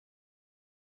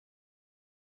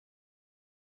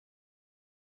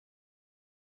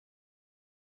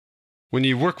When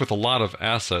you work with a lot of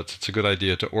assets, it's a good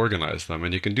idea to organize them,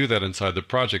 and you can do that inside the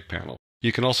project panel.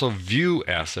 You can also view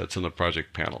assets in the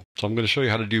project panel. So I'm going to show you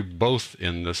how to do both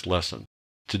in this lesson.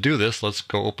 To do this, let's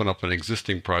go open up an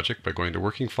existing project by going to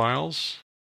Working Files,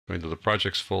 going to the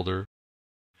Projects folder,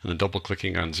 and then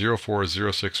double-clicking on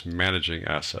 0406 Managing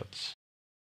Assets.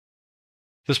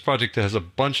 This project has a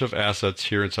bunch of assets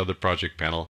here inside the project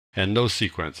panel, and no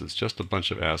sequences, just a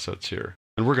bunch of assets here.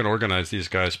 And we're going to organize these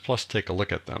guys, plus take a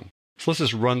look at them. So let's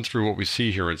just run through what we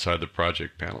see here inside the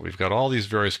project panel. We've got all these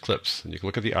various clips, and you can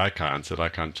look at the icons. That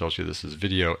icon tells you this is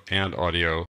video and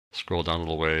audio. Scroll down a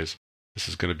little ways. This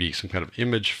is going to be some kind of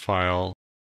image file.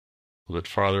 A little bit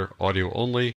farther, audio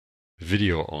only,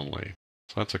 video only.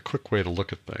 So that's a quick way to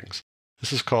look at things.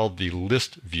 This is called the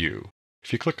list view.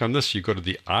 If you click on this, you go to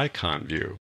the icon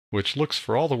view, which looks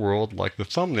for all the world like the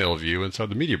thumbnail view inside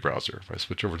the media browser. If I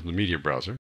switch over to the media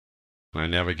browser, and I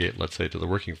navigate, let's say, to the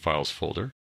Working Files folder.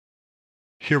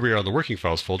 Here we are in the Working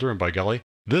Files folder, and by golly,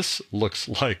 this looks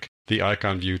like the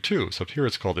icon view too, except here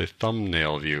it's called a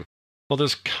thumbnail view. Well,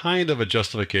 there's kind of a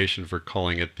justification for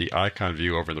calling it the icon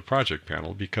view over in the project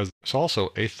panel, because there's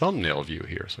also a thumbnail view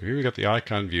here. So here we got the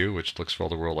icon view, which looks for all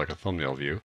the world like a thumbnail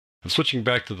view. I'm switching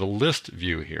back to the list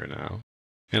view here now.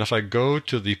 And if I go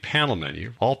to the panel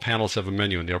menu, all panels have a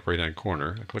menu in the upper right-hand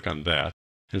corner. I click on that.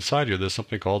 Inside here, there's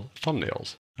something called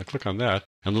thumbnails. I click on that,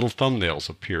 and little thumbnails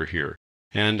appear here.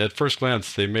 And at first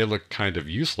glance, they may look kind of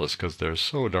useless because they're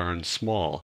so darn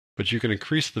small. But you can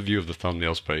increase the view of the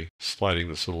thumbnails by sliding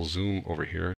this little zoom over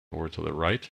here, over to the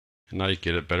right. And now you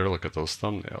get a better look at those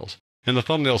thumbnails. And the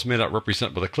thumbnails may not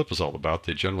represent what the clip is all about.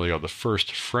 They generally are the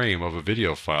first frame of a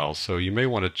video file. So you may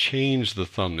want to change the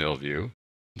thumbnail view.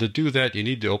 To do that, you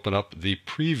need to open up the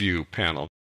Preview panel.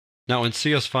 Now in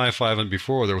CS5 and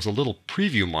before, there was a little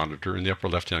preview monitor in the upper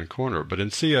left-hand corner, but in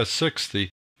CS6, the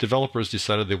developers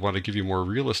decided they want to give you more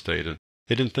real estate, and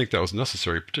they didn't think that was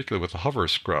necessary, particularly with the hover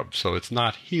scrub. So it's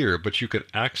not here, but you can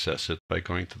access it by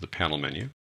going to the panel menu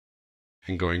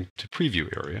and going to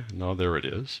Preview area. Now there it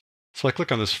is. So I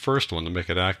click on this first one to make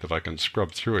it active. I can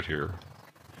scrub through it here.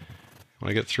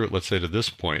 When I get through it, let's say to this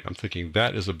point, I'm thinking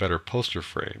that is a better poster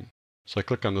frame. So I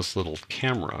click on this little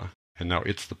camera, and now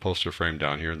it's the poster frame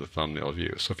down here in the thumbnail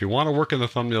view. So if you want to work in the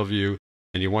thumbnail view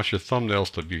and you want your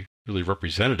thumbnails to be really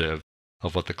representative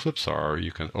of what the clips are,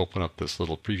 you can open up this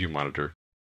little preview monitor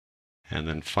and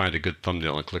then find a good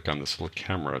thumbnail and click on this little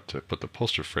camera to put the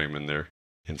poster frame in there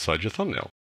inside your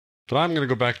thumbnail. But I'm going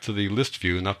to go back to the list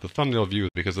view, not the thumbnail view,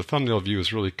 because the thumbnail view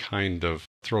is really kind of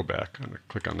throwback. I'm going to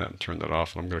click on that and turn that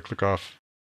off, and I'm going to click off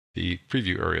the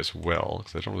preview area as well,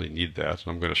 because I don't really need that. And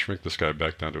I'm going to shrink this guy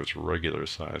back down to its regular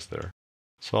size there.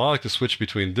 So I like to switch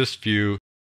between this view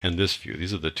and this view.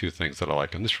 These are the two things that I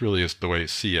like, and this really is the way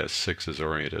CS6 is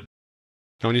oriented.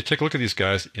 Now when you take a look at these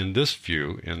guys in this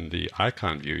view, in the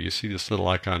icon view, you see this little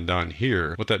icon down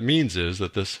here. What that means is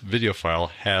that this video file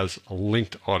has a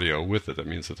linked audio with it. That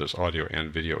means that there's audio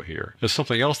and video here. There's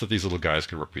something else that these little guys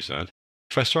can represent.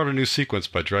 If I start a new sequence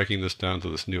by dragging this down to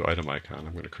this new item icon,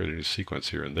 I'm going to create a new sequence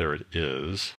here, and there it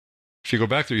is. If you go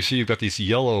back there, you see you've got these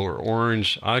yellow or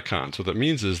orange icons. What that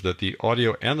means is that the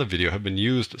audio and the video have been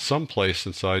used someplace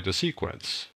inside the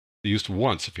sequence. They're used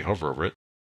once if you hover over it.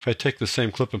 If I take the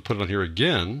same clip and put it on here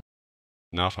again,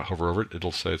 now if I hover over it,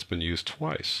 it'll say it's been used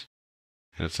twice.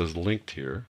 And it says linked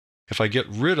here. If I get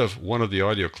rid of one of the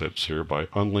audio clips here by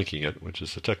unlinking it, which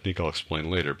is a technique I'll explain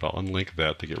later, but I'll unlink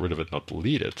that to get rid of it and I'll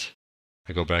delete it.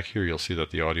 I go back here, you'll see that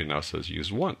the audio now says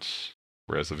used once,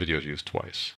 whereas the video is used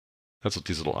twice. That's what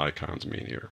these little icons mean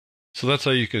here. So that's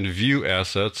how you can view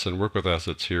assets and work with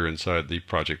assets here inside the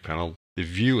project panel. The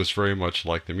view is very much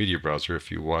like the media browser.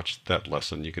 If you watched that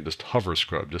lesson, you can just hover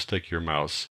scrub, just take your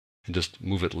mouse and just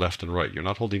move it left and right. You're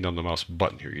not holding down the mouse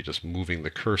button here, you're just moving the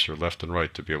cursor left and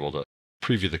right to be able to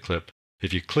preview the clip.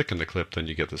 If you click in the clip, then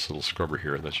you get this little scrubber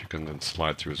here that you can then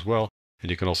slide through as well. And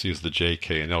you can also use the J,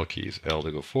 K, and L keys. L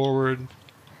to go forward,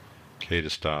 K to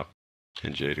stop,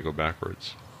 and J to go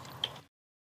backwards.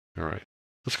 All right,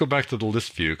 let's go back to the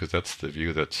list view, because that's the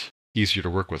view that's easier to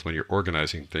work with when you're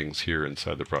organizing things here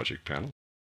inside the project panel.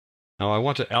 Now I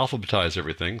want to alphabetize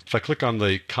everything. If I click on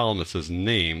the column that says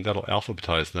name, that'll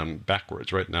alphabetize them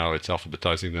backwards. Right now it's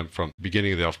alphabetizing them from the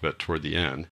beginning of the alphabet toward the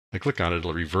end. I click on it,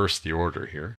 it'll reverse the order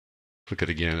here. Click it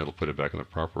again, it'll put it back in the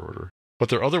proper order. But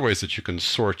there are other ways that you can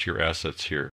sort your assets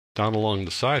here. Down along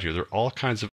the side here, there are all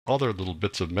kinds of other little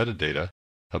bits of metadata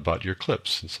about your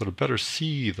clips. And so to better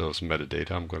see those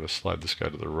metadata, I'm going to slide this guy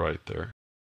to the right there.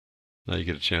 Now you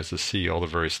get a chance to see all the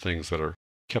various things that are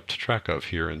kept track of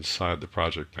here inside the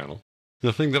project panel.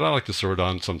 The thing that I like to sort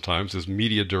on sometimes is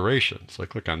media duration. So I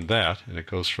click on that, and it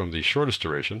goes from the shortest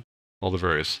duration, All the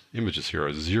various images here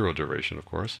are 0 duration, of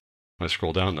course. When I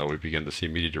scroll down, though, we begin to see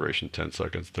media duration 10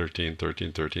 seconds, 13,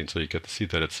 13, 13. So you get to see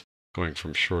that it's going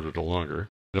from shorter to longer.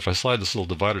 And if I slide this little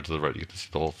divider to the right, you get to see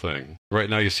the whole thing. Right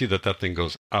now, you see that that thing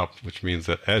goes up, which means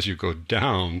that as you go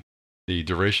down, the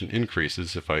duration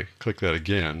increases. If I click that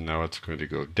again, now it's going to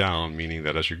go down, meaning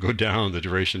that as you go down, the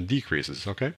duration decreases,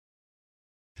 okay?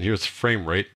 And here's frame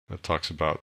rate. That talks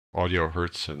about audio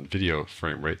hertz and video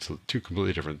frame rate, so two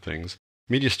completely different things.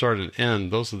 Media start and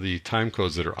end, those are the time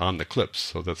codes that are on the clips,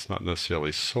 so that's not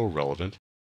necessarily so relevant,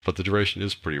 but the duration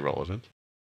is pretty relevant.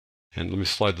 And let me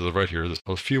slide to the right here. There's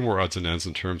a few more odds and ends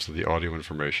in terms of the audio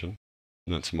information,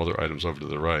 and then some other items over to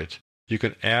the right. You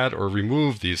can add or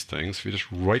remove these things. If you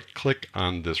just right-click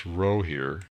on this row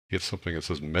here, you get something that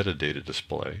says Metadata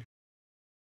Display.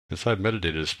 Inside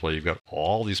Metadata Display, you've got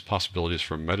all these possibilities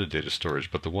for metadata storage,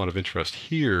 but the one of interest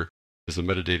here is the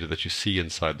metadata that you see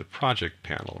inside the project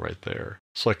panel right there.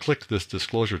 So I click this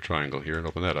disclosure triangle here and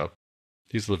open that up.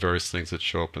 These are the various things that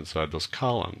show up inside those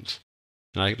columns.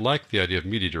 And I like the idea of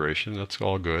media duration. That's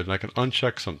all good. And I can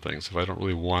uncheck some things. If I don't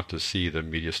really want to see the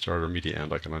media start or media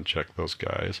end, I can uncheck those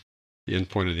guys. The in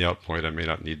point and the out point, I may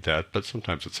not need that, but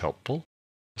sometimes it's helpful.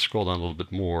 I'll scroll down a little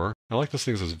bit more. I like this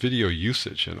thing that says video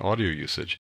usage and audio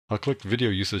usage. I'll click video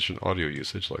usage and audio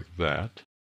usage like that.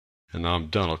 And now I'm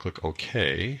done. I'll click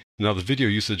OK. Now the video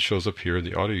usage shows up here and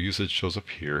the audio usage shows up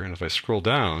here. And if I scroll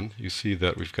down, you see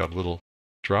that we've got a little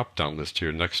drop-down list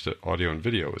here next to audio and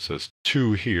video. It says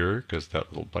 2 here because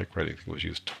that little bike riding thing was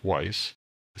used twice.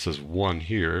 It says 1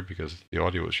 here because the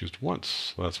audio was used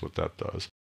once. So that's what that does.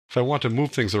 If I want to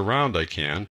move things around, I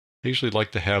can. I usually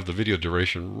like to have the video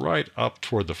duration right up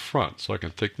toward the front. So I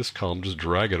can take this column, just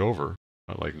drag it over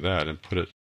like that and put it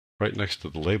right next to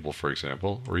the label, for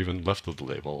example, or even left of the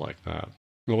label like that.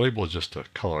 The label is just a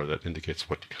color that indicates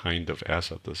what kind of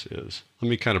asset this is. Let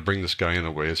me kind of bring this guy in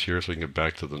a ways here so we can get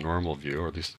back to the normal view, or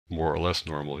at least more or less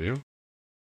normal view.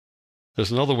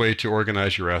 There's another way to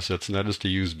organize your assets, and that is to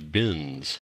use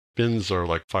bins. Bins are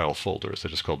like file folders. They're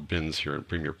just called bins here in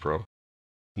Premiere Pro.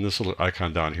 And this little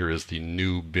icon down here is the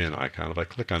new bin icon. If I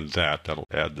click on that, that'll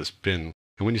add this bin.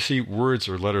 And when you see words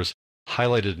or letters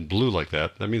highlighted in blue like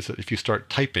that, that means that if you start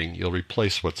typing, you'll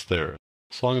replace what's there.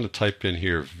 So I'm going to type in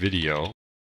here video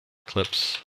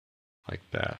clips like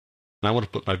that. And I want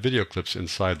to put my video clips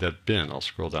inside that bin. I'll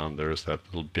scroll down. There's that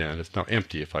little bin. It's now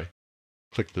empty. If I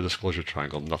click the disclosure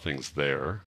triangle, nothing's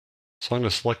there. So I'm going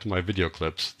to select my video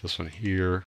clips. This one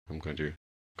here. I'm going to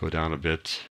go down a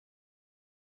bit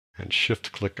and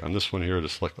shift click on this one here to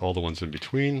select all the ones in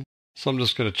between. So I'm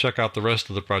just going to check out the rest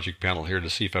of the project panel here to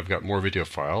see if I've got more video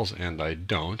files, and I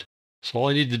don't. So all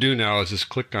I need to do now is just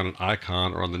click on an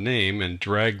icon or on the name and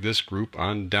drag this group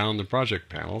on down the project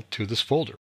panel to this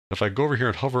folder. If I go over here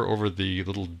and hover over the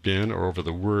little bin or over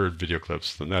the word video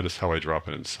clips, then that is how I drop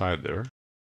it inside there.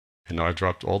 And now I've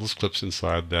dropped all those clips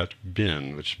inside that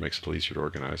bin, which makes it a little easier to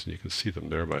organize, and you can see them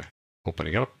there by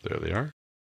opening it up. There they are.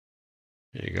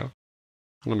 There you go.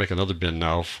 I'm going to make another bin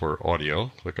now for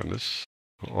audio. Click on this.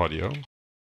 Audio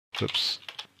clips.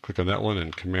 Click on that one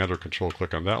and Command or Control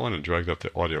click on that one and drag that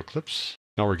to audio clips.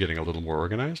 Now we're getting a little more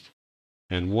organized.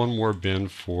 And one more bin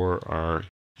for our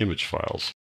image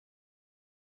files.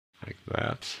 Like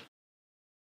that.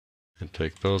 And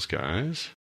take those guys.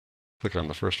 Click on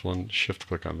the first one, shift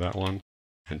click on that one,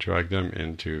 and drag them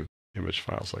into image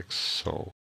files like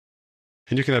so.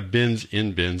 And you can have bins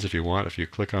in bins if you want. If you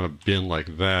click on a bin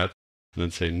like that, and then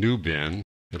say new bin,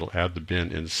 it'll add the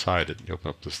bin inside it. You open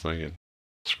up this thing and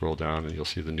scroll down and you'll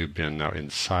see the new bin now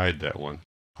inside that one.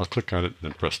 I'll click on it and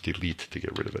then press delete to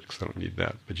get rid of it because I don't need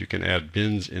that. But you can add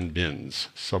bins in bins,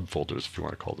 subfolders if you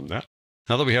want to call them that.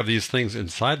 Now that we have these things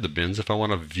inside the bins, if I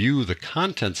want to view the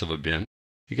contents of a bin,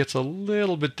 it gets a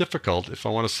little bit difficult if I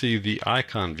want to see the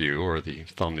icon view or the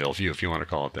thumbnail view if you want to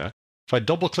call it that. If I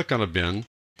double click on a bin,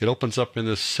 it opens up in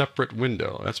this separate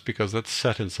window. That's because that's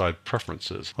set inside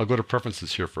Preferences. I'll go to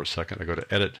Preferences here for a second. I go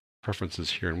to Edit,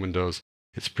 Preferences here in Windows.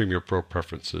 It's Premiere Pro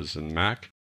Preferences in Mac.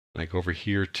 And I go over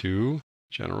here to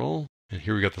General. And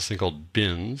here we got this thing called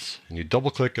Bins. And you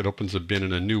double click, it opens a bin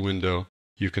in a new window.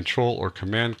 You Control or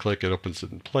Command click, it opens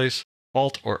it in place.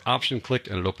 Alt or Option click,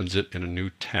 and it opens it in a new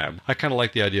tab. I kind of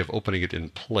like the idea of opening it in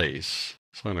place.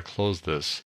 So I'm going to close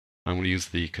this. I'm going to use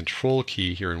the Control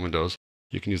key here in Windows.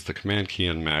 You can use the Command key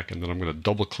in Mac, and then I'm going to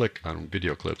double click on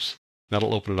video clips.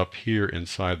 That'll open it up here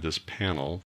inside this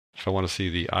panel. If I want to see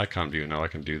the icon view now, I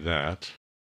can do that.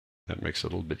 That makes it a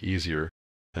little bit easier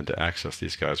than to access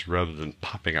these guys rather than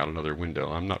popping out another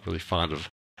window. I'm not really fond of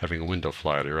having a window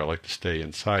fly out here. I like to stay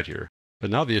inside here. But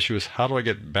now the issue is, how do I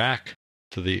get back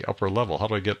to the upper level? How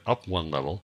do I get up one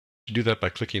level? You do that by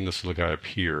clicking this little guy up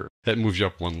here. That moves you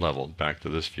up one level back to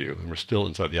this view. And we're still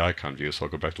inside the icon view, so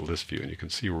I'll go back to this view and you can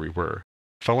see where we were.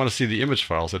 If I want to see the image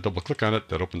files, I double click on it.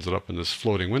 That opens it up in this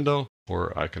floating window,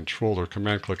 or I control or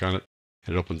command click on it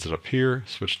and it opens it up here.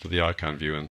 Switch to the icon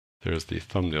view and there's the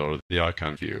thumbnail or the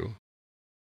icon view.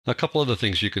 Now, a couple other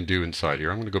things you can do inside here.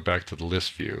 I'm going to go back to the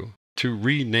list view. To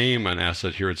rename an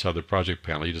asset here inside the project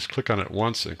panel, you just click on it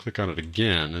once and click on it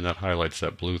again, and that highlights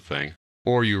that blue thing.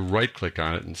 Or you right-click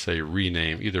on it and say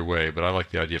rename, either way, but I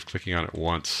like the idea of clicking on it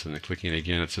once and then clicking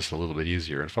again. It's just a little bit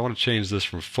easier. And if I want to change this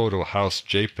from photo house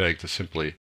JPEG to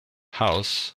simply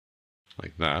house,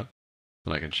 like that,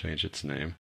 then I can change its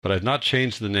name. But I've not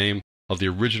changed the name of the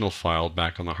original file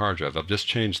back on the hard drive. I've just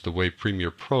changed the way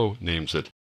Premiere Pro names it.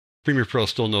 Premiere Pro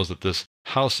still knows that this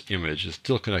house image is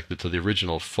still connected to the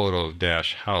original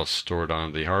photo-house stored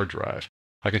on the hard drive.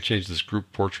 I can change this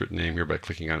group portrait name here by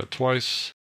clicking on it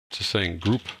twice, just saying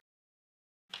group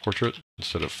portrait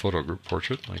instead of photo group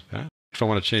portrait, like that. If I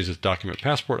want to change this document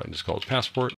passport, I can just call it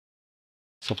passport,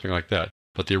 something like that.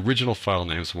 But the original file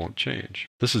names won't change.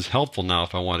 This is helpful now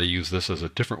if I want to use this as a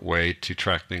different way to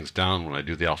track things down when I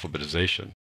do the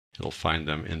alphabetization. It'll find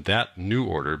them in that new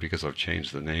order because I've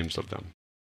changed the names of them.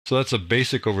 So that's a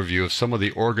basic overview of some of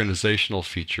the organizational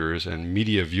features and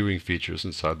media viewing features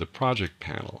inside the project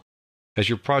panel. As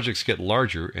your projects get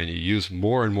larger and you use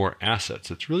more and more assets,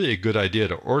 it's really a good idea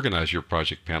to organize your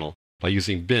project panel by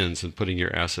using bins and putting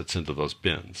your assets into those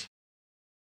bins.